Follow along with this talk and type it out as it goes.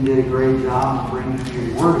Did a great job of bringing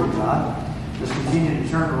you the Word of God. Let's continue to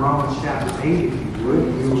turn to Romans chapter 8, if you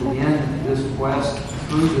would. We will begin this quest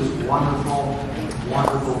through this wonderful,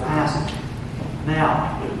 wonderful passage.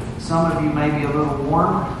 Now, some of you may be a little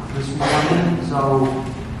warm this morning, so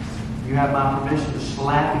you have my permission to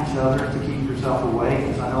slap each other to keep yourself awake,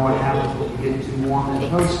 because I know what happens when you get too warm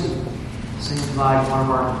and toasty. Seems like one of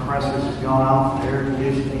our compressors has gone off, the air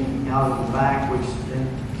conditioning out of the back, which then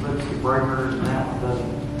flips the breakers, and that one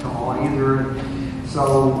doesn't come on either.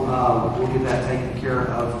 So we'll get that taken care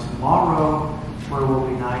of tomorrow, where we'll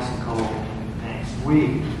be nice and cold next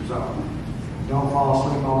week. So don't fall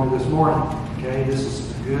asleep on me this morning. Okay, this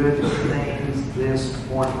is good things this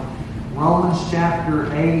morning. Romans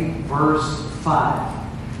chapter 8, verse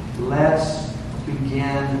 5. Let's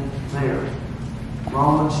begin there.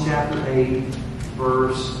 Romans chapter 8,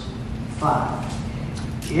 verse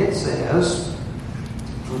 5. It says,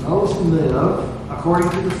 "For those who live according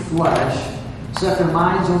to the flesh set their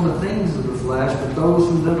minds on the things of the flesh, but those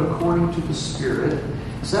who live according to the Spirit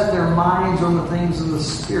set their minds on the things of the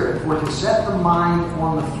Spirit. For to set the mind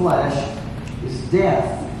on the flesh is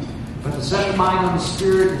death, but to set the mind on the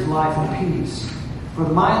Spirit is life and peace. For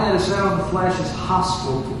the mind that is set on the flesh is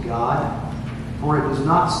hostile to God, for it does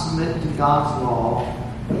not submit to God's law.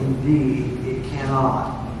 Indeed, it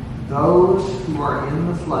cannot. Those who are in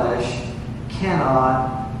the flesh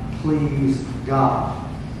cannot please God."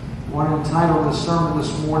 I want to entitle this sermon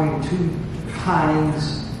this morning, "Two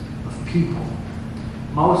Kinds of People."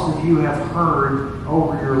 Most of you have heard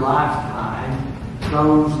over your lifetime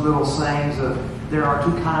those little sayings of, there are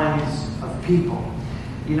two kinds of people.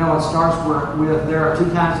 You know, it starts with there are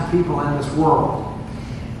two kinds of people in this world.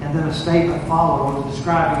 And then a statement follows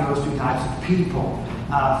describing those two types of people.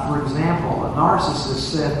 For example, a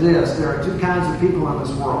narcissist said this: there are two kinds of people in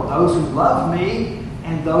this world, those who love me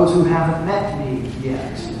and those who haven't met me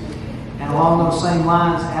yet. And along those same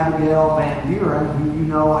lines, Abigail Van Buren, who you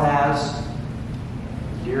know as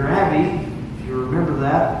Dear Abby, if you remember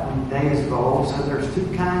that from days of old, said there's two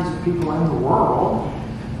kinds of people in the world: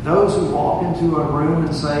 those who walk into a room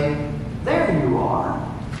and say, "There you are,"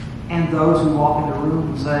 and those who walk into a room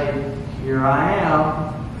and say, "Here I am."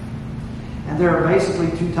 And there are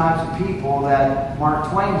basically two types of people that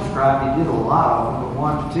Mark Twain described. He did a lot of them, but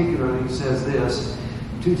one particularly says this: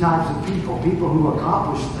 two types of people. People who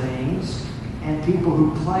accomplish things and people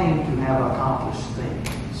who claim to have accomplished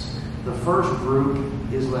things. The first group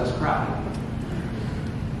is less crowded.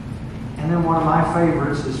 And then one of my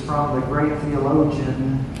favorites is from the great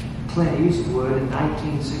theologian Clint Eastwood in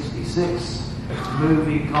 1966. A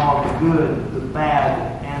movie called The Good, the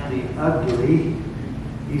Bad, and the Ugly.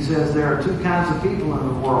 He says there are two kinds of people in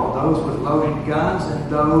the world: those with loaded guns and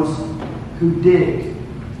those who dig.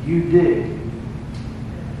 You dig.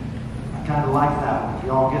 I kind of like that one.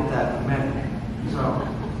 Y'all get that in a minute. So,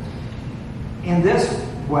 in this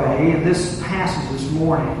way, in this passage this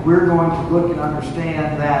morning, we're going to look and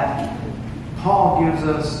understand that Paul gives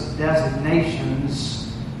us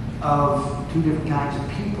designations of two different kinds of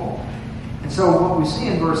people. And so what we see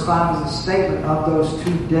in verse 5 is a statement of those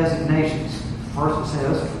two designations. First it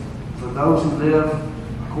says, "For those who live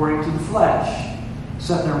according to the flesh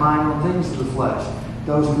set their mind on things of the flesh.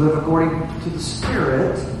 Those who live according to the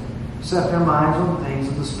Spirit set their minds on things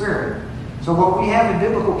of the Spirit." So what we have in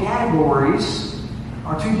biblical categories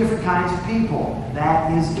are two different kinds of people.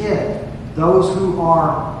 That is it. Those who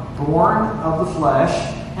are born of the flesh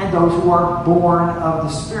and those who are born of the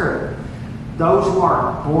Spirit. Those who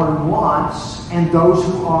are born once and those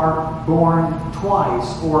who are born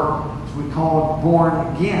twice, or as we call it, born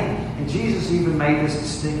again. And Jesus even made this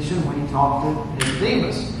distinction when he talked to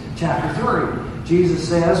Nicodemus. Chapter 3. Jesus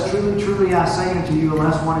says, "Truly, truly, I say unto you,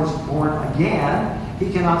 unless one is born again, he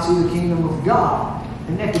cannot see the kingdom of God."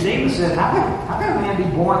 And Nicodemus said, how can a man be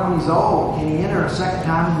born when he's old? Can he enter a second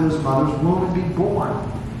time into his mother's womb and be born?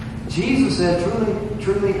 Jesus said, "Truly,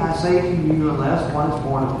 truly, I say to you, unless one is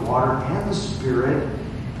born of water and the Spirit,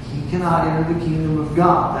 he cannot enter the kingdom of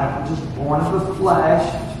God. That which is born of the flesh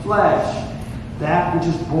is flesh. That which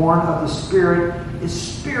is born of the Spirit is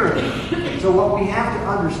spirit." So what we have to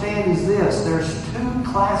understand is this: there's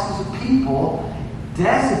two classes of people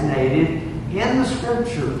designated in the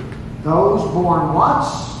Scripture: those born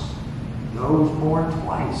once, those born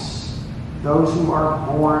twice, those who are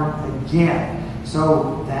born again.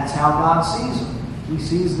 So that's how God sees them. He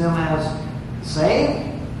sees them as saved.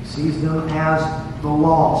 He sees them as the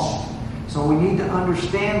lost. So we need to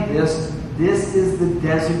understand this. This is the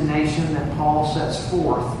designation that Paul sets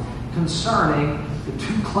forth concerning the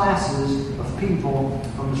two classes of people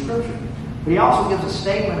from the Scripture. But he also gives a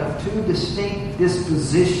statement of two distinct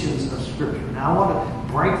dispositions of Scripture. Now I want to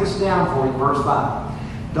break this down for you, verse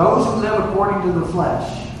 5. Those who live according to the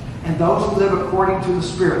flesh and those who live according to the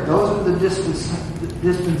Spirit, those are the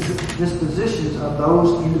dispositions of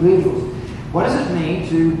those individuals. What does it mean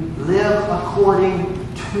to live according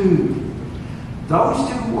to? Those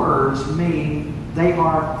two words mean they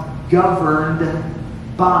are governed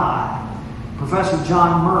by. Professor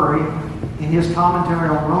John Murray, in his commentary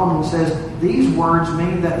on Romans, says these words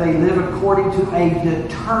mean that they live according to a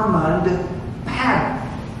determined pattern.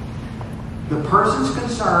 The persons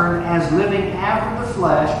concerned as living after the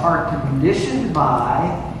flesh are conditioned by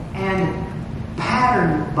and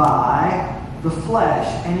patterned by the flesh.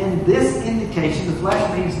 And in this indication, the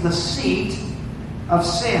flesh means the seat of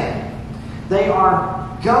sin. They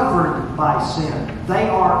are governed by sin. They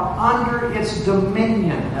are under its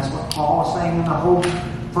dominion. That's what Paul is saying in the whole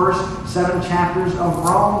first 7 chapters of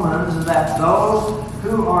Romans, that those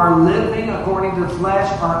who are living according to the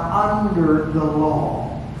flesh are under the law.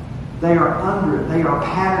 They are under it. They are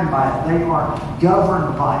patterned by it. They are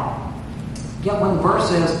governed by it. Yet when the verse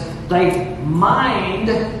says they mind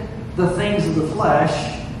the things of the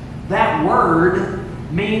flesh, that word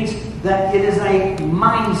means that it is a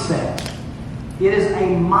mindset. It is a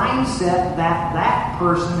mindset that that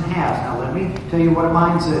person has. Now let me tell you what a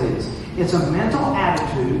mindset is. It's a mental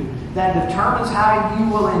attitude that determines how you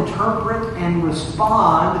will interpret and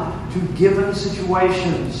respond to given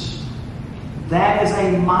situations. That is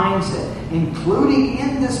a mindset. Including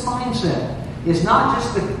in this mindset is not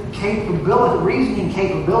just the reasoning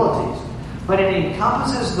capabilities, but it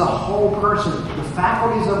encompasses the whole person, the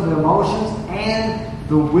faculties of the emotions and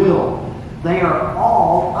the will. They are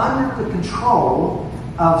all under the control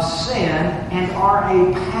of sin and are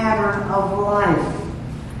a pattern of life.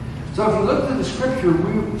 So if you look through the Scripture,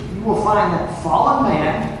 you will find that fallen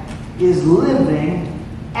man is living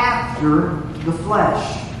after the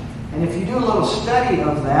flesh. And if you do a little study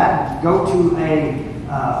of that, go to a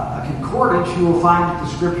concordance, you will find that the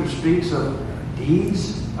Scripture speaks of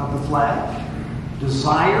deeds of the flesh,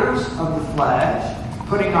 desires of the flesh,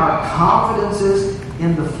 putting our confidences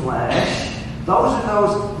in the flesh. Those are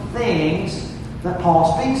those things that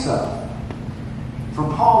Paul speaks of.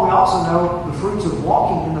 From Paul, we also know the fruits of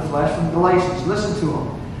walking in the flesh from Galatians. Listen to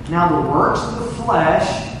them. Now the works of the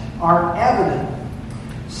flesh are evident.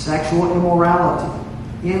 Sexual immorality,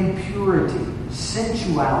 impurity,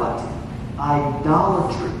 sensuality,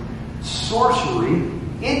 idolatry, sorcery,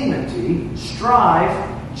 enmity, strife,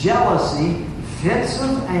 jealousy, fits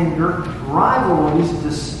of anger, rivalries,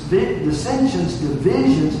 dissensions,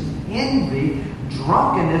 divisions, envy,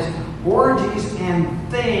 drunkenness, orgies, and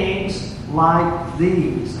things like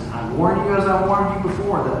these. And I warn you, as I warned you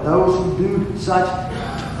before, that those who do such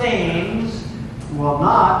things will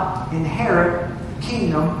not inherit the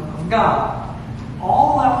kingdom of God.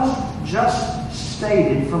 All that was just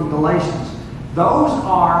stated from Galatians, those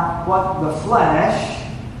are what the flesh,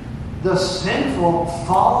 the sinful,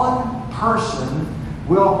 fallen person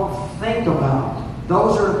will think about.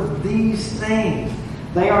 Those are these things.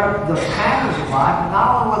 They are the patterns of life, and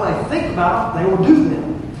not only will they think about them, they will do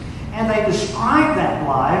them. And they describe that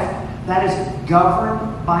life that is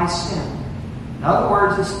governed by sin. In other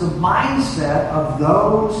words, it's the mindset of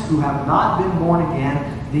those who have not been born again,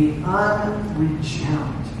 the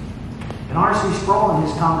unregenerate. And R.C. Sproul, in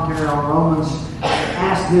his commentary on Romans,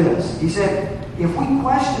 asked this. He said, if we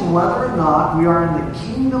question whether or not we are in the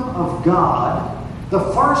kingdom of God, the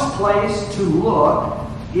first place to look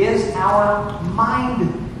is our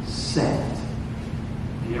mindset.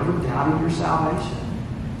 Have you ever doubted your salvation?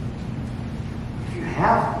 If you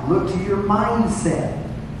have, look to your mindset.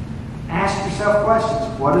 Ask yourself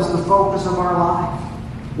questions. What is the focus of our life?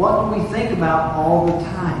 What do we think about all the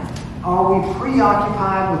time? Are we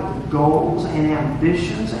preoccupied with the goals and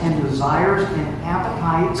ambitions and desires and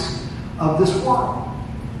appetites of this world?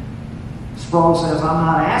 Sproul says, I'm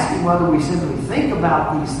not asking whether we simply think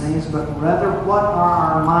about these things, but rather what are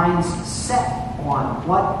our minds set on?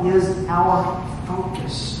 What is our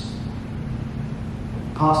focus?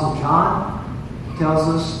 Apostle John tells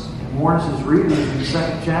us and warns his readers in the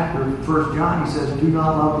 2nd chapter of 1 John. He says, do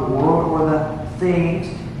not love the world or the things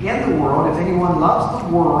in the world. If anyone loves the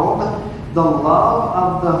world, the love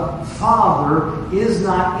of the Father is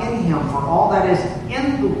not in him. For all that is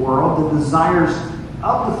in the world, the desires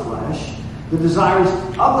of the flesh, the desires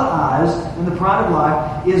of the eyes, and the pride of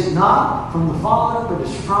life, is not from the Father, but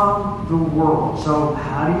is from the world. So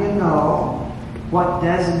how do you know what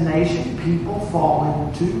designation people fall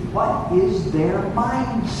into? What is their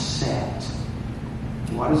mindset?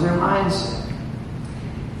 What is their mindset?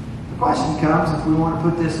 The question comes, if we want to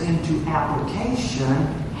put this into application,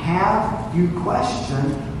 have you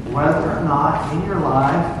questioned whether or not in your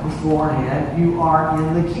life beforehand you are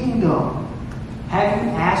in the kingdom. Have you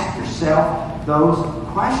asked yourself those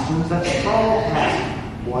questions that Sproul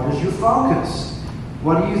asked? What is your focus?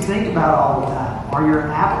 What do you think about all the time? Are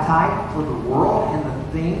your appetite for the world and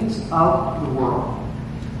the things of the world?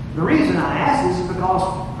 The reason I ask this is because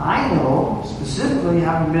I know, specifically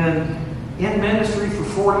having been in ministry for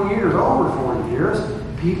 40 years, over 40 years,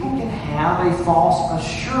 people can have a false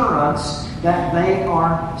assurance that they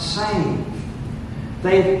are saved.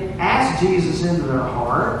 They've asked Jesus into their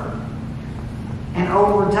heart, and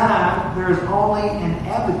over time, there is only an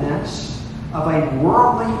evidence of a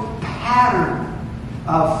worldly pattern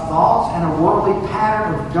of thoughts and a worldly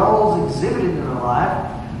pattern of goals exhibited in their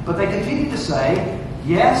life, but they continue to say,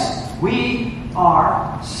 yes, we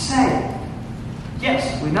are saved.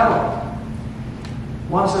 Yes, we know it.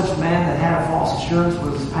 One such man that had a false assurance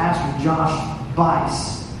was Pastor Josh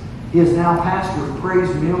Bice. He is now pastor of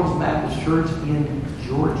Praise Mills Baptist Church in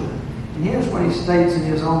Georgia. And here's what he states in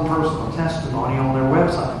his own personal testimony on their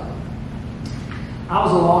website. I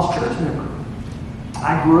was a lost church member.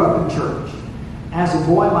 I grew up in church. As a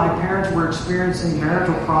boy, my parents were experiencing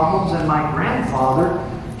marital problems, and my grandfather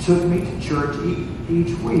took me to church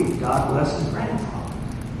each week. God bless his grandfather.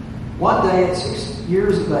 One day at 6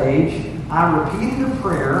 years of age, I repeated a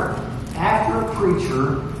prayer after a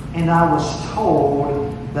preacher, and I was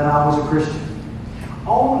told that I was a Christian.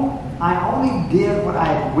 I only did what I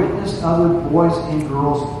had witnessed other boys and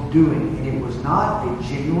girls doing, and it was not a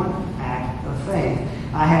genuine act of faith.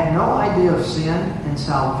 I had no idea of sin and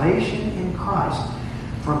salvation in Christ.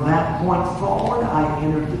 From that point forward, I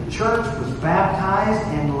entered the church, was baptized,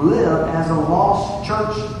 and lived as a lost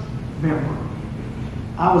church member.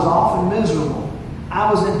 I was often miserable.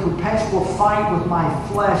 I was in perpetual fight with my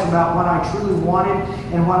flesh about what I truly wanted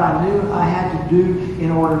and what I knew I had to do in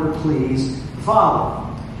order to please the Father.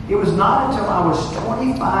 It was not until I was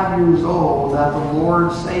 25 years old that the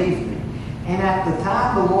Lord saved me. And at the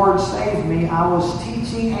time the Lord saved me, I was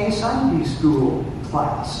teaching a Sunday school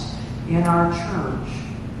class in our church.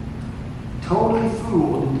 Totally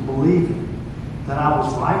fooled into believing that I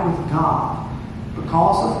was right with God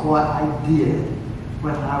because of what I did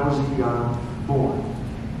when I was a young boy.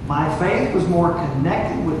 My faith was more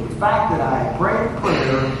connected with the fact that I had prayed a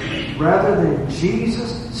prayer rather than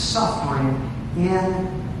Jesus suffering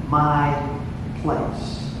in my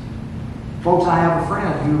place. Folks, I have a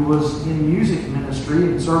friend who was in music ministry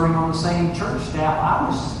and serving on the same church staff I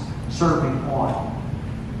was serving on.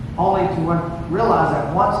 Only to realize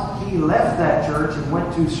that once he left that church and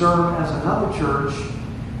went to serve as another church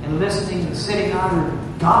and listening and sitting under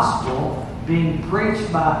gospel being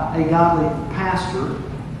preached by a godly pastor,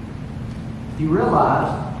 he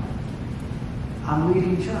realized, I'm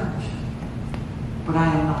leading church, but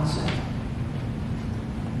I am not saved.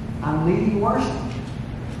 I'm leading worship,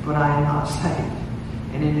 but I am not saved.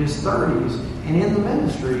 And in his 30s and in the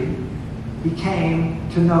ministry, he came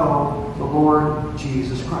to know the Lord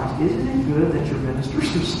Jesus Christ. Isn't it good that your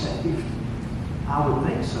ministers are saved? I would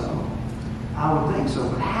think so. I would think so.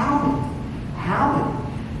 But how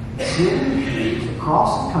many cities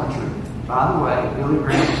across the country, by the way, Billy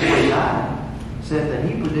Graham, before he died, said that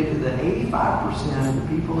he predicted that 85% of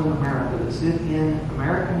the people in America that sit in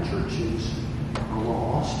American churches are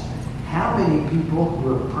lost. How many people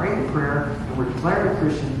who have prayed a prayer and were declared a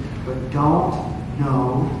Christian but don't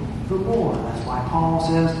know the Lord? That's why Paul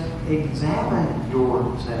says, examine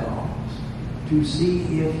yourselves to see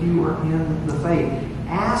if you are in the faith.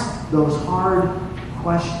 Ask those hard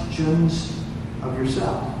questions of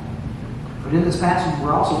yourself. But in this passage,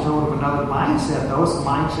 we're also told of another mindset, though. It's the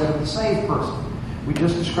mindset of the saved person. We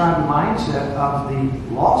just described the mindset of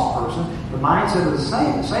the lost person. The mindset of the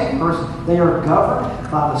saved person, they are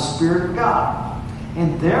governed by the Spirit of God.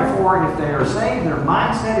 And therefore, if they are saved, their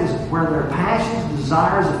mindset is where their passions,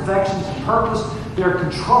 desires, affections, and purpose, they're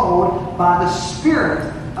controlled by the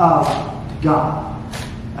Spirit of God.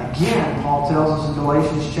 Again, Paul tells us in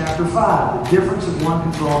Galatians chapter 5, the difference of one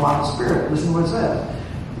controlled by the Spirit. Listen to what it says.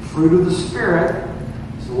 The fruit of the Spirit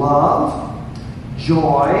is love,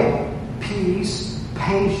 joy, peace,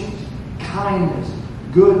 patience, kindness,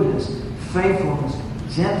 goodness, faithfulness,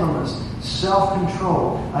 gentleness,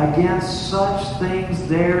 self-control. Against such things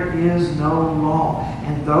there is no law.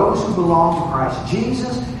 And those who belong to Christ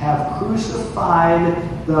Jesus have crucified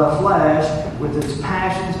the flesh with its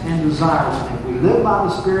passions and desires. And if we live by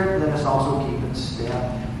the Spirit, let us also keep in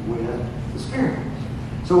step with the Spirit.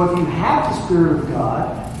 So if you have the Spirit of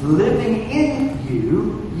God living in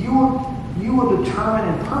you, you will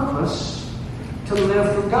determine and purpose to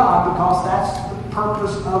live for God, because that's the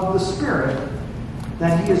purpose of the Spirit.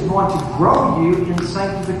 that He is going to grow you in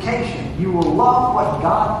sanctification. You will love what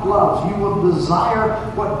God loves. You will desire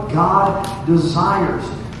what God desires.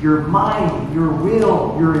 Your mind, your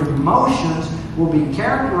will, your emotions will be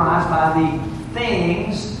characterized by the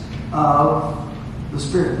things of the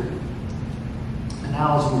Spirit. And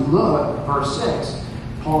now as we look at verse 6,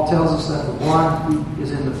 Paul tells us that the one who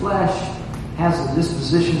is in the flesh has a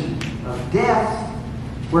disposition of death,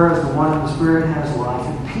 whereas the one in the Spirit has life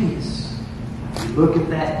and peace. If you look at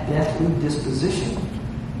that deathly disposition,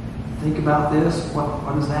 think about this.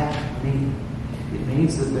 What does that mean? It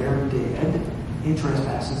means that they're dead in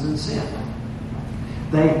trespasses and sin.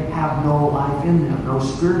 They have no life in them, no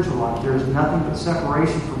spiritual life. There's nothing but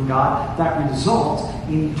separation from God that results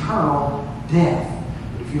in eternal death.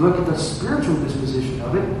 But if you look at the spiritual disposition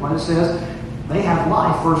of it, what it says, they have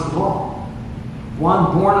life, first of all.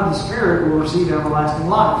 One born of the Spirit will receive everlasting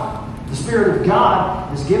life. The Spirit of God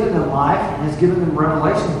has given them life and has given them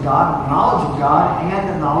revelation of God, knowledge of God, and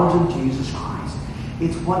the knowledge of Jesus Christ.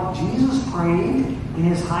 It's what Jesus prayed in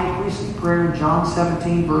His high priestly prayer in John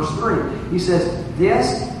 17, verse 3. He says,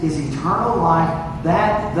 "This is eternal life,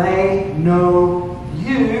 that they know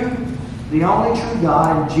you, the only true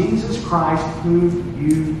God, and Jesus Christ, who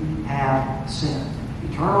you have sent."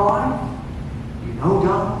 Eternal life, you know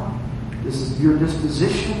God. This is your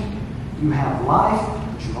disposition. You have life,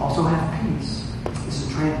 but you also have peace. This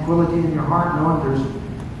is tranquility in your heart, knowing there's,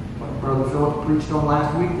 what Brother Philip preached on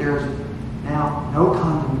last week, there's now no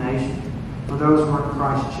condemnation for those who are in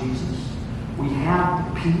Christ Jesus. We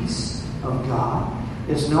have the peace of God.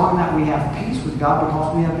 It's knowing that we have peace with God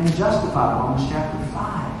because we have been justified. Romans chapter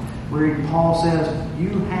 5, where Paul says,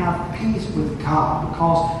 you have peace with God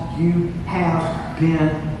because you have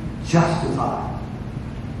been justified.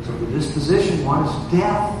 So the disposition, one is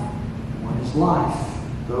death, one is life.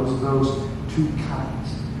 Those are those two kinds.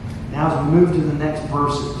 Now as we move to the next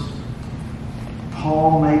verses,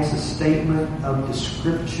 Paul makes a statement of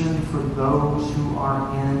description for those who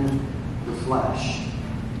are in the flesh.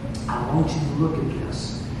 I want you to look at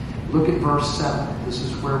this. Look at verse 7. This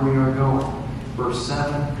is where we are going. Verse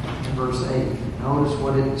 7 and verse 8. Notice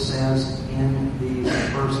what it says in these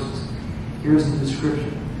verses. Here's the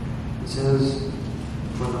description. It says,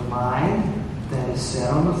 "For the mind that is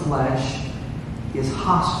set on the flesh is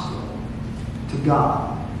hostile to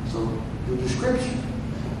God." So the description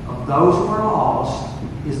of those who are lost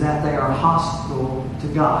is that they are hostile to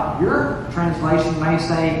God. Your translation may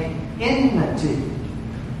say enmity.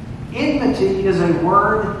 Enmity is a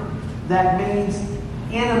word that means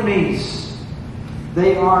enemies.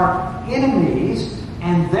 They are enemies,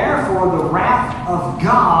 and therefore the wrath of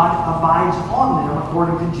God abides on them,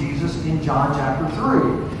 according to Jesus in John chapter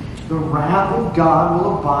 3. The wrath of God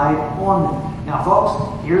will abide on them. Now,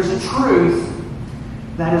 folks, here's a truth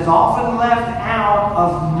that is often left out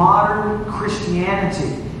of modern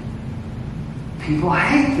Christianity. People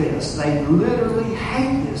hate this. They literally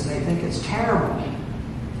hate this. They think it's terrible.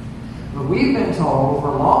 But we've been told for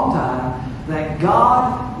a long time that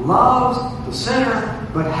God loves the sinner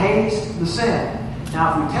but hates the sin.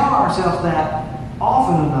 Now, if we tell ourselves that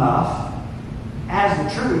often enough as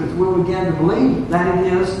the truth, we'll begin to believe that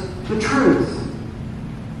it is the truth.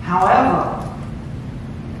 However,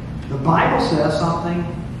 the Bible says something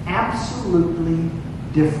absolutely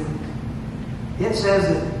different. It says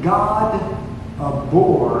that God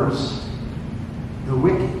abhors the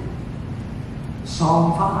wicked.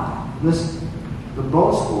 Psalm 5. Listen. "The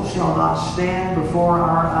boastful shall not stand before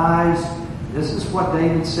our eyes." This is what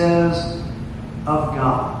David says of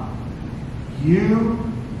God. "You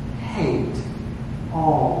hate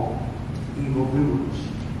all evildoers.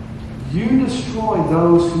 You destroy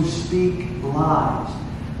those who speak lies.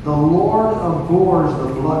 The Lord abhors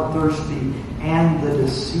the bloodthirsty and the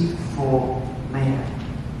deceitful man."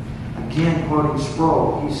 Again, quoting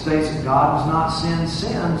Sproul, he states that God does not send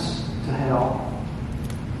sins to hell,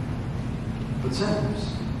 but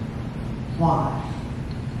sinners. Why?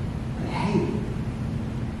 They hate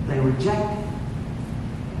it. They reject it.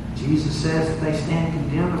 Jesus says that they stand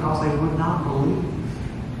condemned because they would not believe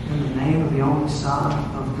in the name of the only Son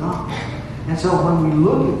of God. And so when we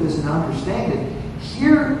look at this and understand it,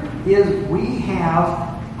 here is we have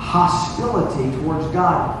hostility towards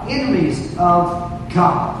God, enemies of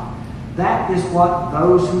God. That is what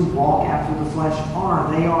those who walk after the flesh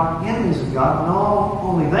are. They are enemies of God. Not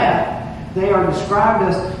only that, they are described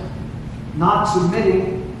as not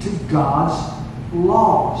submitting to God's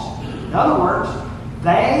laws. In other words,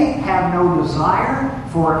 they have no desire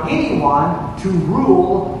for anyone to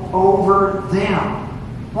rule over them.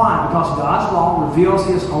 Why? Because God's law reveals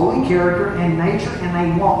His holy character and nature, and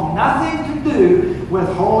they want nothing to do with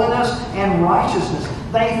holiness and righteousness.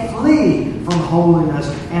 They flee from holiness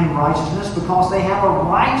and righteousness because they have a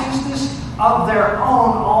righteousness of their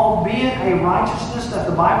own, albeit a righteousness that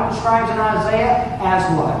the Bible describes in Isaiah as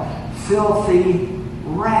what? Filthy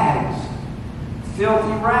rags.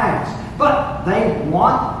 Filthy rags. But they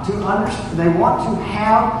want to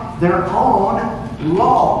have their own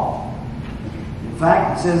law. In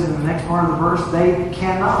fact, it says in the next part of the verse, they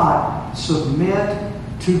cannot submit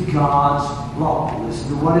to God's law. Listen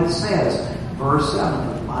to what it says. Verse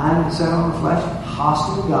 7, the mind is set on the flesh,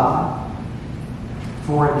 hostile to God,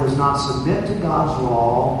 for it does not submit to God's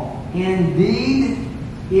law. Indeed,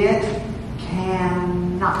 it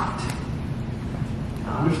cannot.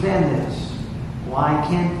 Now understand this. Why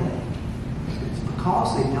can't they? It's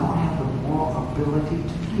because they don't have the moral ability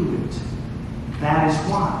to do it. That is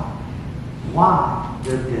why. Why?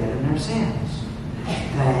 They're dead in their sins.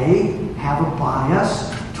 They have a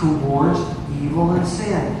bias towards evil and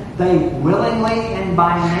sin. They willingly and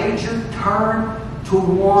by nature turn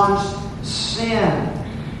towards sin.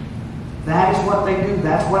 That is what they do.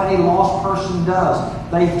 That's what a lost person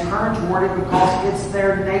does. They turn toward it because it's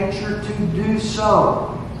their nature to do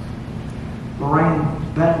so. Loraine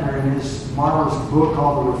Bettner, in his marvelous book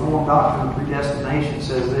called The Reformed Doctrine of Predestination,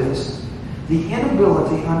 says this: the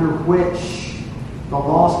inability under which the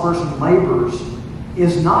lost person labors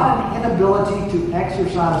is not an inability to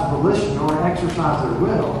exercise volition or exercise their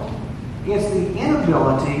will. It's the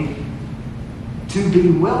inability to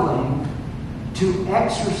be willing to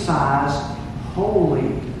exercise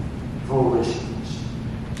holy volitions.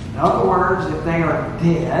 In other words, if they are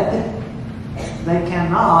dead, they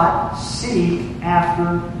cannot seek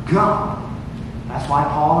after God. That's why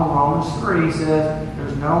Paul in Romans 3 says,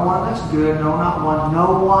 there's no one that's good, no, not one.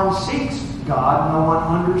 No one seeks God, no one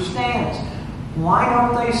understands. Why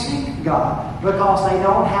don't they seek God? Because they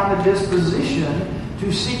don't have a disposition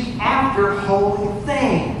to seek after holy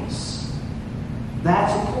things.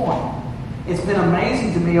 That's the point. It's been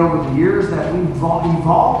amazing to me over the years that we've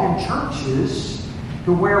evolved in churches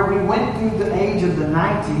to where we went through the age of the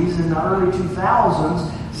 90s and the early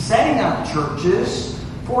 2000s setting up churches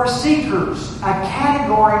for seekers, a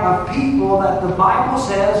category of people that the Bible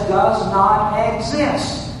says does not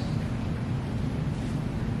exist.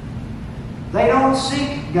 They don't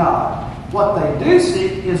seek God. What they do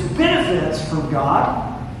seek is benefits from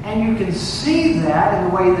God, and you can see that in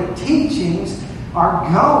the way that teachings are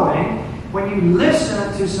going when you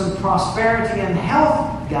listen to some prosperity and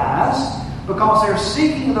health guys, because they're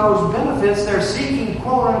seeking those benefits. They're seeking,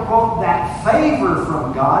 quote unquote, that favor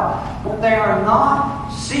from God, but they are not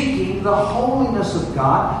seeking the holiness of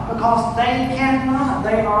God because they cannot.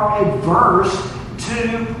 They are averse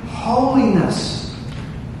to holiness.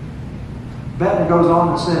 Bettner goes on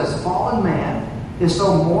and says, fallen man is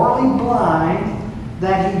so morally blind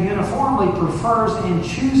that he uniformly prefers and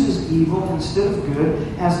chooses evil instead of good,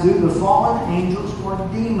 as do the fallen angels or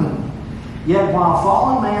demons. Yet while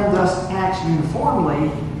fallen man thus acts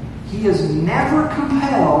uniformly, he is never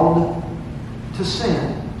compelled to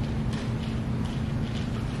sin.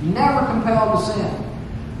 Never compelled to sin.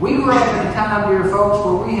 We grew up in a time, dear folks,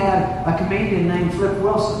 where we had a comedian named Flip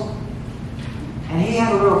Wilson. And he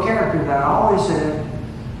had a little character that I always said,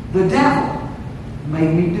 the devil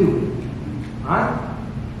made me do it. Right?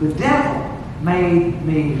 The devil made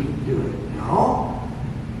me do it. No.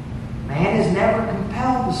 Man is never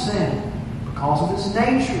compelled to sin. Because of his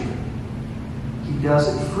nature, he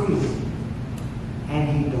does it freely. And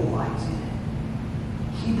he delights in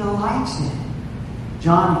it. He delights in it.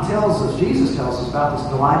 Jesus tells us about this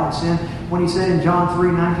delight in sin when he said in John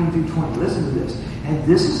 3:19-20, listen to this, and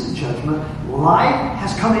this is the judgment, light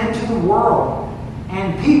has come into the world,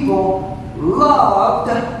 and people loved,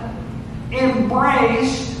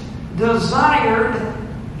 embraced, desired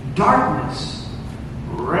darkness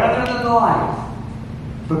rather than the light,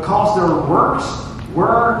 because their works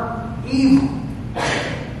were evil.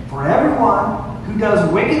 For everyone who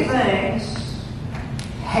does wicked things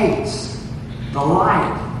hates the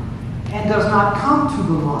light and does not come to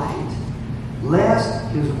the light, lest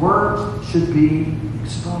his works should be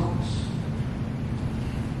exposed.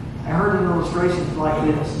 I heard an illustration like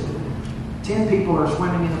this. 10 people are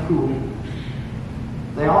swimming in a pool.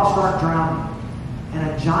 They all start drowning. And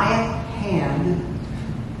a giant hand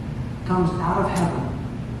comes out of heaven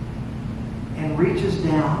and reaches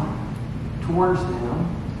down towards them,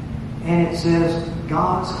 and it says,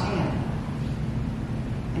 God's hand.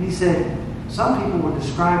 And he said, some people would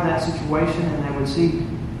describe that situation and they would see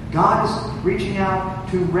God is reaching out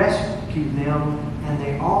to rescue them, and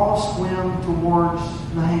they all swim towards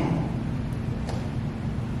the hand.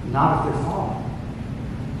 Not if they're falling.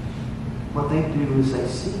 What they do is they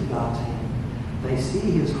see God's hand. They see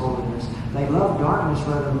His holiness. They love darkness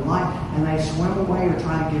rather than light, and they swim away or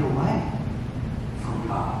try to get away from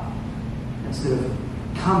God instead of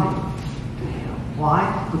coming to Him.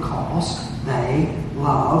 Why? Because they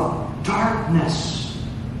love darkness.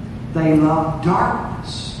 They love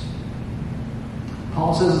darkness.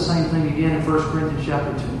 Paul says the same thing again in 1 Corinthians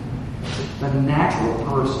chapter 2. The natural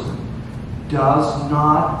person does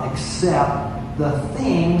not accept the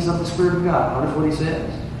things of the Spirit of God. Notice what he says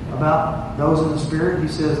about those in the Spirit. He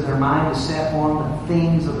says their mind is set on the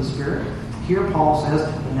things of the Spirit. Here Paul says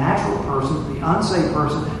the natural person, the unsaved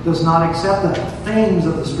person, does not accept the things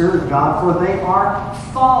of the Spirit of God, for they are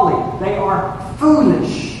folly. They are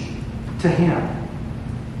foolish to him.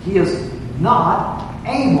 He is not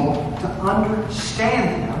able to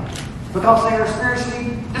understand them because they are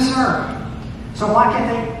spiritually discerned. So why can't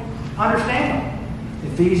they understand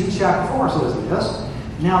them? Ephesians chapter 4 says this.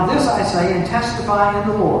 Now this I say and testify in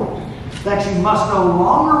the Lord, that you must no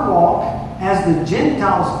longer walk as the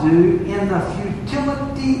Gentiles do in the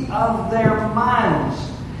futility of their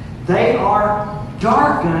minds. They are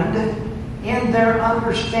darkened in their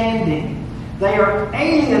understanding. They are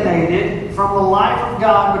alienated from the life of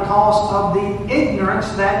God because of the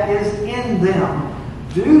ignorance that is in them,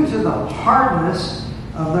 due to the hardness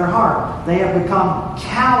of their heart. They have become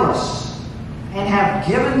callous and have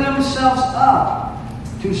given themselves up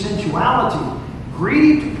to sensuality,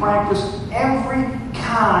 greedy to practice every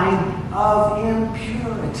kind of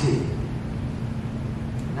impurity.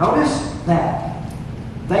 Notice that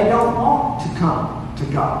they don't want to come to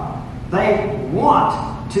God. They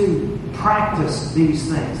want to practice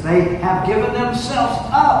these things. They have given themselves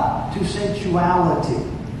up to sensuality.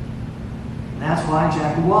 And that's why in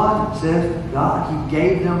chapter 1 it says God, He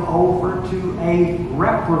gave them over to a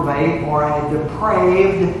reprobate or a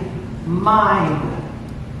depraved mind.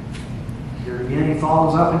 Here again He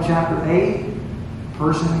follows up in chapter 8. A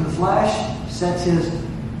person in the flesh sets his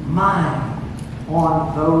mind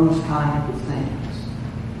on those kind of things.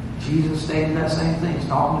 Jesus stated that same thing. He's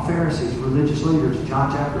talking to Pharisees, religious leaders, in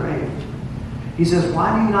John chapter 8. He says,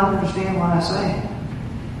 why do you not understand what I say?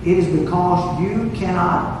 It is because you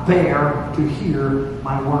cannot bear to hear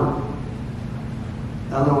my word.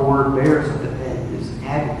 That little word bear is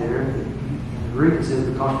added there. In the Greek it says,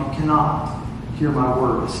 because you cannot hear my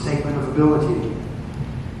word. A statement of ability again.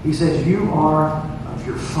 He says, you are of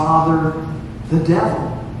your father, the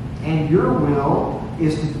devil, and your will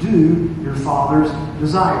is to do your father's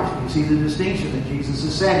desires. You see the distinction that Jesus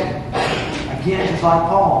is setting. Again, just like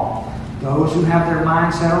Paul. Those who have their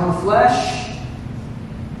mind set on the flesh,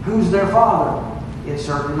 who's their father? It's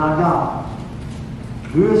certainly not God.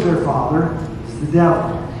 Who is their father? It's the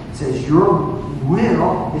devil. It says your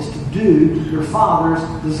will is to do your father's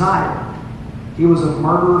desire. He was a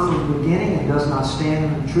murderer from the beginning and does not stand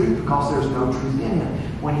in the truth because there's no truth in him.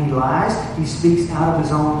 When he lies, he speaks out of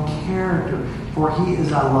his own character, for he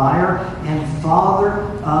is a liar and father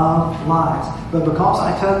of lies. But because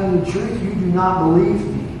I tell you the truth, you do not believe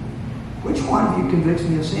me. Which one of you convicts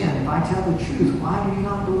me of sin? If I tell the truth, why do you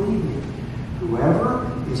not believe me? Whoever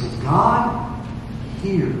is of God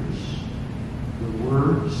hears the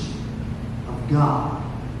words of God.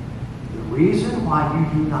 The reason why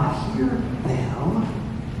you do not hear them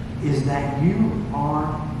is that you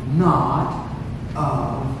are not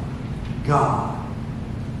of God.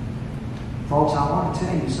 Folks, I want to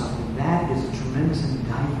tell you something. That is a tremendous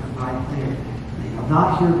indictment right there. They have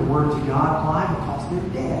not heard the words of God. Why? Because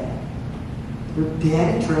they're dead. They're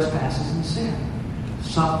dead in trespasses and sin.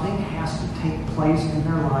 Something has to take place in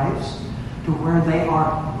their lives to where they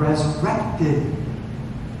are resurrected,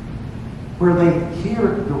 where they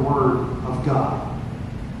hear the word of God.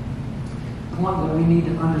 One that we need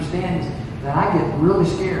to understand is that I get really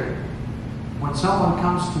scared when someone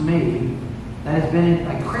comes to me that has been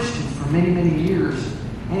a Christian for many, many years,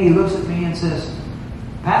 and he looks at me and says,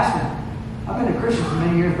 Pastor, I've been a Christian for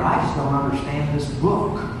many years, but I just don't understand this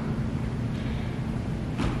book.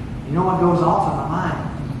 You know what goes off in my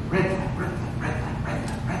mind? Red flag, red flag, red flag, red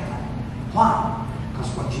flag, red flag. Why? Because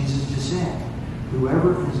what Jesus just said.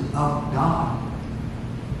 Whoever is of God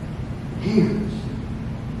hears,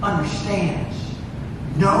 understands,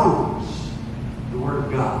 knows the Word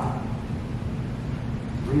of God.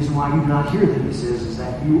 The reason why you do not hear them, he says, is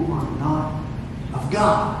that you are not of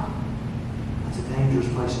God. That's a dangerous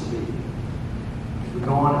place to be. As we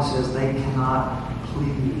go on, it says they cannot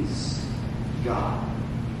please God.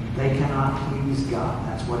 They cannot please God.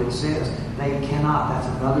 That's what it says. They cannot. That's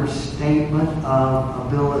another statement of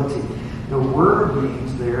ability. The word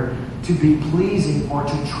means there to be pleasing or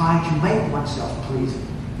to try to make oneself pleasing.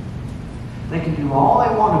 They can do all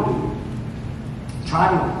they want to do try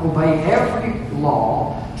to obey every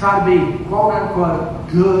law, try to be quote unquote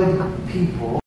good people.